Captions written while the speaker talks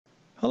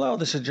Hello,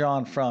 this is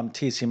John from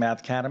TC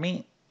Math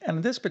Academy, and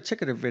in this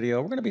particular video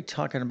we're going to be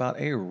talking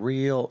about a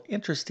real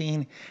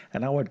interesting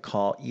and I would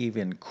call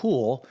even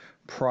cool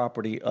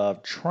property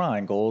of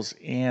triangles.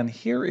 And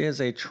here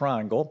is a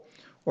triangle,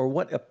 or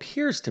what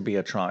appears to be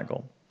a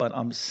triangle, but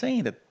I'm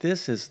saying that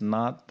this is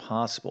not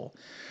possible.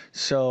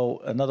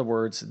 So in other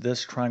words,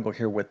 this triangle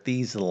here with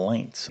these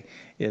lengths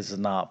is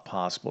not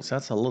possible. So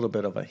that's a little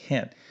bit of a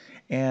hint.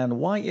 And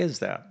why is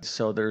that?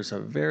 So there's a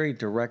very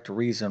direct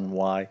reason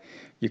why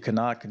you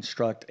cannot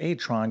construct a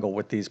triangle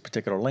with these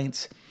particular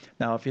lengths.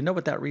 Now, if you know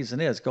what that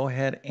reason is, go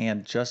ahead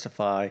and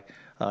justify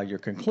your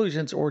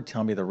conclusions, or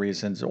tell me the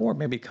reasons, or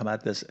maybe come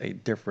at this a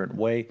different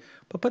way.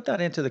 But put that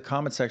into the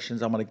comment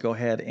sections. I'm going to go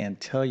ahead and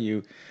tell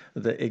you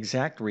the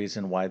exact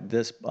reason why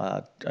this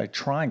a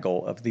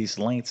triangle of these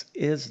lengths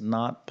is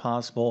not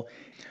possible.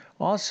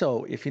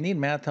 Also, if you need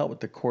math help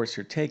with the course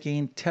you're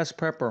taking, test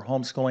prep or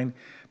homeschooling,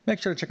 make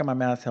sure to check out my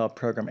math help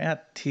program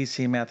at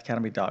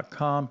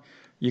tcmathacademy.com.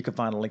 You can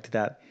find a link to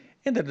that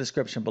in the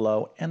description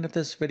below. And if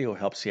this video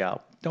helps you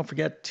out, don't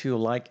forget to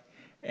like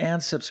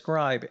and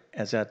subscribe,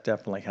 as that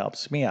definitely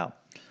helps me out.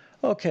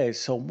 Okay,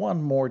 so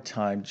one more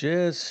time,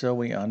 just so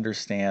we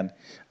understand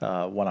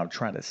what I'm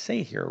trying to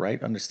say here,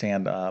 right?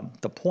 Understand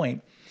the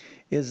point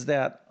is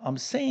that I'm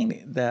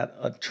saying that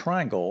a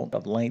triangle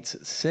of lengths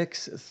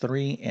 6,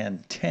 3,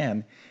 and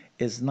 10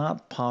 is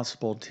not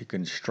possible to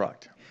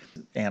construct.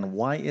 And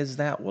why is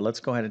that? Well, let's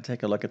go ahead and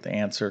take a look at the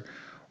answer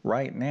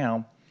right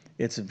now.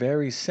 It's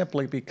very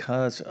simply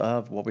because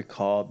of what we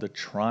call the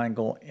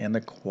triangle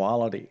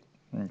inequality.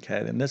 Okay,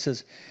 and this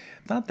is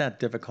not that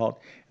difficult.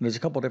 And there's a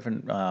couple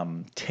different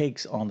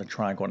takes on the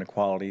triangle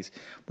inequalities.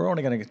 We're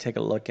only going to take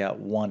a look at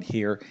one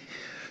here.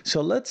 So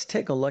let's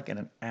take a look at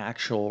an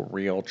actual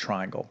real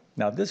triangle.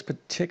 Now, this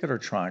particular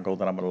triangle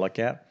that I'm going to look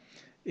at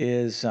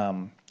is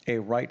a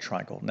right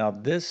triangle. Now,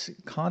 this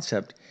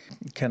concept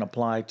can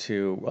apply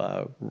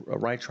to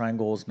right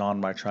triangles,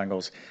 non-right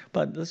triangles,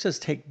 but let's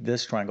just take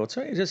this triangle.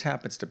 So it just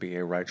happens to be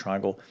a right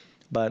triangle,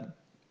 but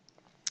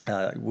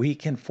we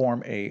can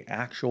form a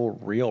actual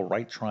real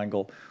right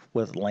triangle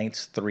with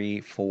lengths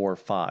 3, 4,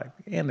 5.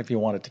 And if you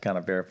wanted to kind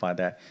of verify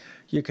that,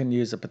 you can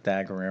use the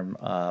Pythagorean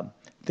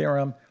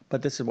theorem,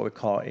 but this is what we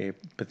call a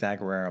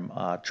Pythagorean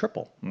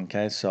triple.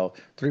 Okay, so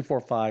 3,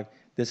 4, 5,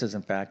 this is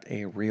in fact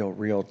a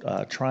real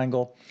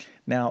triangle.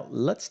 Now,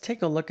 let's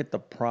take a look at the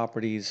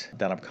properties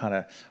that I'm kind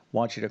of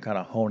want you to kind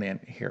of hone in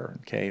here,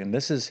 okay? And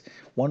this is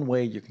one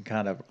way you can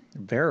kind of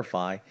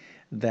verify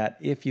that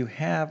if you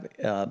have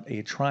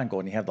a triangle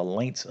and you have the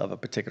lengths of a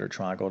particular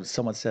triangle, and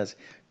someone says,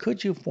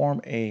 could you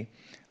form a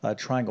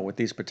triangle with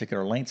these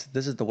particular lengths?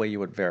 This is the way you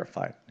would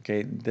verify it,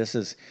 okay? This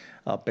is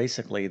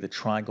basically the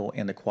triangle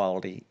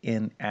inequality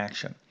in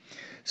action.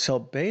 So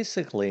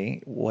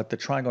basically, what the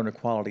triangle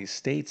inequality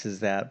states is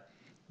that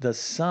the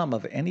sum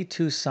of any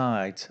two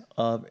sides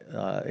of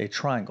a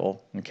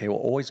triangle, okay, will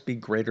always be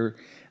greater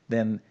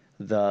than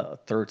the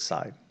third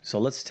side. So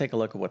let's take a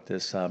look at what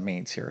this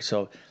means here.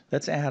 So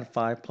let's add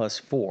 5 plus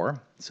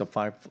 4. So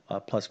 5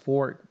 plus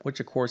 4, which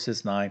of course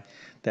is 9.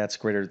 That's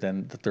greater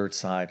than the third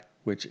side,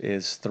 which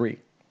is 3.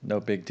 No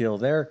big deal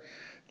there.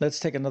 Let's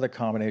take another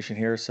combination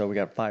here. So we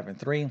got 5 and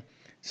 3.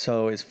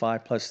 So is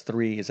 5 plus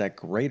 3, is that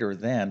greater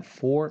than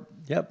 4?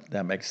 Yep,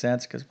 that makes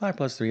sense, because 5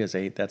 plus 3 is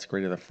 8. That's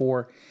greater than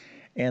 4.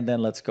 And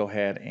then let's go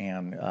ahead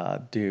and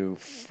do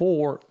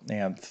 4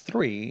 and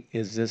 3.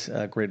 Is this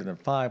greater than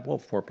 5? Well,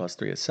 4 plus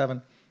 3 is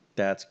 7.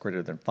 That's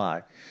greater than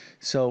 5.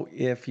 So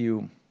if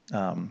you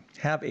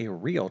have a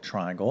real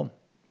triangle,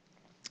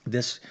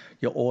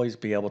 you'll always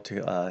be able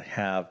to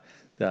have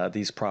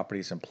these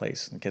properties in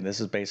place. Again,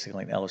 this is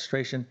basically an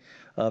illustration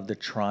of the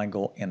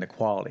triangle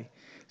inequality.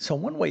 So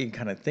one way you can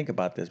kind of think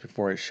about this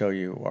before I show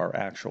you our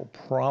actual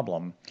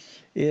problem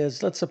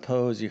is, let's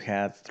suppose you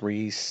had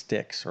 3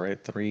 sticks,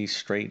 right? 3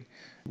 straight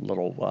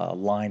little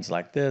lines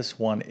like this.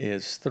 One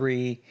is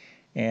 3,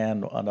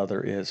 and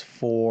another is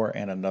 4,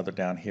 and another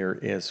down here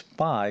is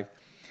 5.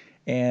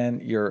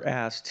 And you're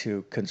asked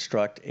to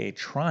construct a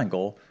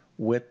triangle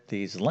with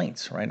these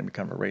lengths, right? Let me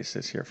kind of erase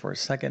this here for a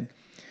second.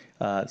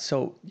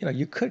 So, you know,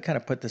 you could kind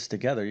of put this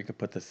together. You could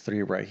put the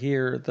 3 right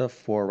here, the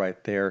 4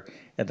 right there,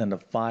 and then the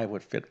 5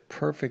 would fit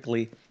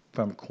perfectly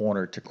from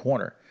corner to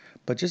corner.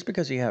 But just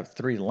because you have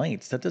 3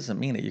 lengths, that doesn't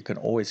mean that you can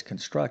always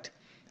construct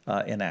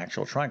an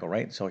actual triangle,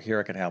 right? So here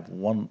I could have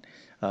one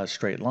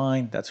straight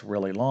line that's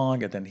really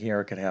long, and then here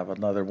I could have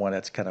another one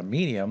that's kind of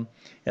medium.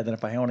 And then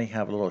if I only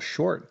have a little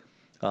short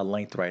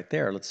length right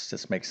there, let's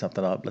just make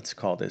something up. Let's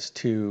call this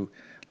 2,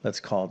 let's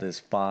call this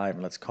 5,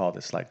 and let's call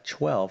this like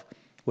 12.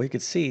 Well, you can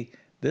see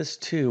this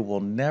 2 will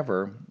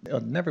never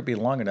be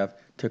long enough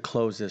to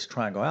close this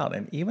triangle out.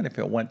 And even if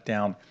it went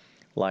down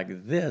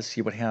like this,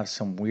 you would have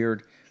some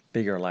weird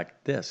figure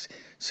like this.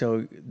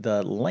 So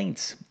the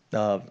lengths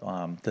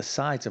of the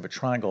sides of a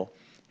triangle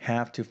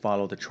have to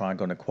follow the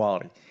triangle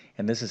inequality.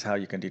 And this is how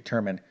you can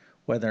determine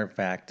whether in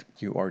fact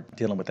you are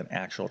dealing with an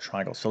actual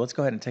triangle. So let's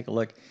go ahead and take a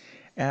look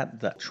at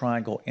the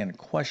triangle in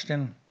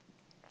question.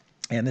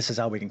 And this is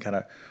how we can kind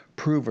of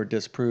prove or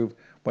disprove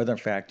whether in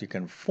fact you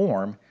can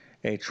form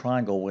a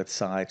triangle with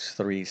sides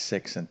 3,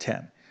 6, and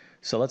 10.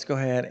 So let's go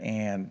ahead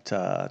and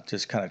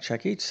just kind of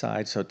check each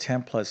side. So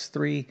 10 plus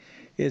 3,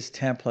 is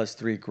 10 plus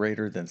 3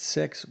 greater than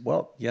 6?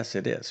 Well, yes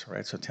it is,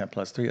 right? So 10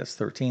 plus 3, that's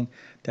 13.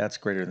 That's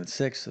greater than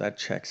 6, so that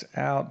checks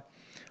out.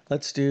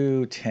 Let's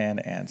do 10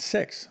 and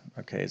 6.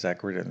 Okay, is that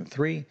greater than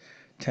 3?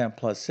 10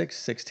 plus 6,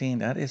 16.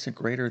 That isn't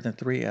greater than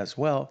 3 as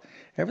well.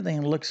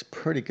 Everything looks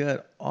pretty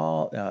good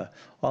all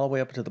the way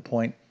up to the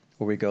point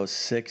where we go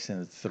 6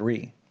 and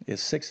 3.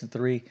 Is 6 and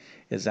 3,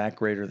 is that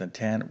greater than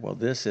 10? Well,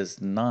 this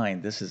is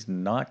 9. This is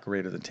not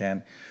greater than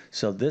 10.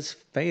 So this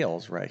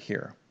fails right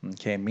here,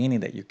 okay, meaning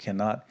that you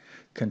cannot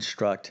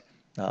construct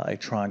a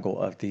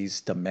triangle of these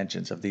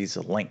dimensions, of these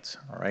lengths,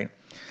 all right?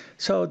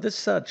 So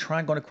this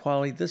triangle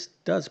inequality, this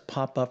does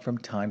pop up from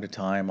time to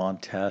time on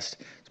tests,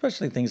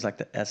 especially things like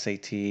the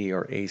SAT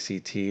or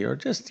ACT, or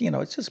just,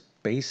 it's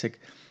just basic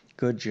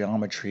good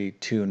geometry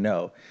to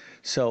know.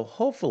 So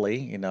hopefully,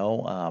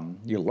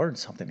 you learned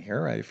something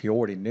here. Right? If you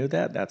already knew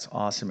that, that's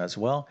awesome as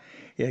well.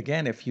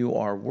 Again, if you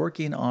are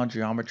working on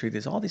geometry,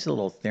 there's all these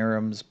little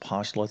theorems,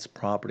 postulates,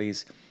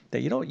 properties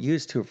that you don't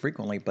use too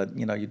frequently, but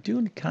you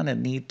do kind of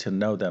need to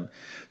know them.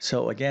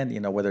 So again,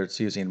 whether it's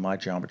using my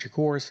geometry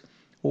course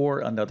or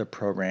another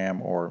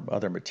program or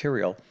other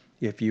material,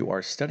 if you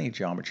are studying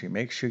geometry,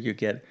 make sure you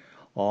get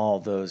all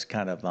those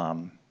kind of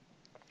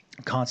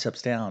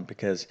concepts down,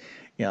 because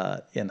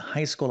in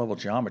high school level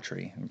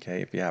geometry,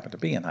 okay, if you happen to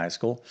be in high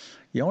school,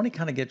 you only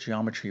kind of get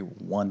geometry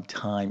one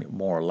time,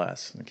 more or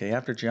less. Okay,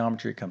 after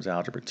geometry comes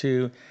algebra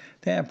 2,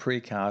 then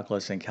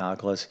pre-calculus and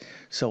calculus.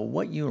 So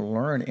what you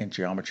learn in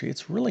geometry,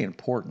 it's really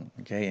important,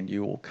 okay, and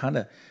you will kind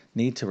of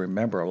need to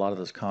remember a lot of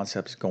those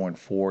concepts going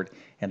forward.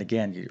 And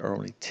again, you are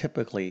only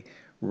typically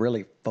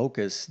really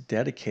focused,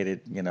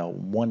 dedicated,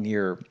 1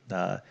 year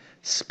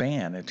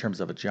span in terms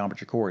of a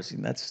geometry course.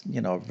 And that's,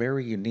 a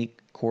very unique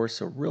course.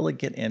 So really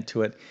get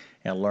into it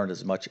and learn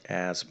as much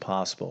as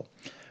possible.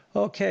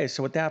 Okay,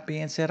 so with that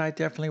being said, I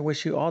definitely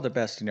wish you all the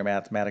best in your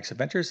mathematics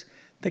adventures.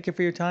 Thank you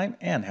for your time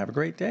and have a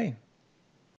great day.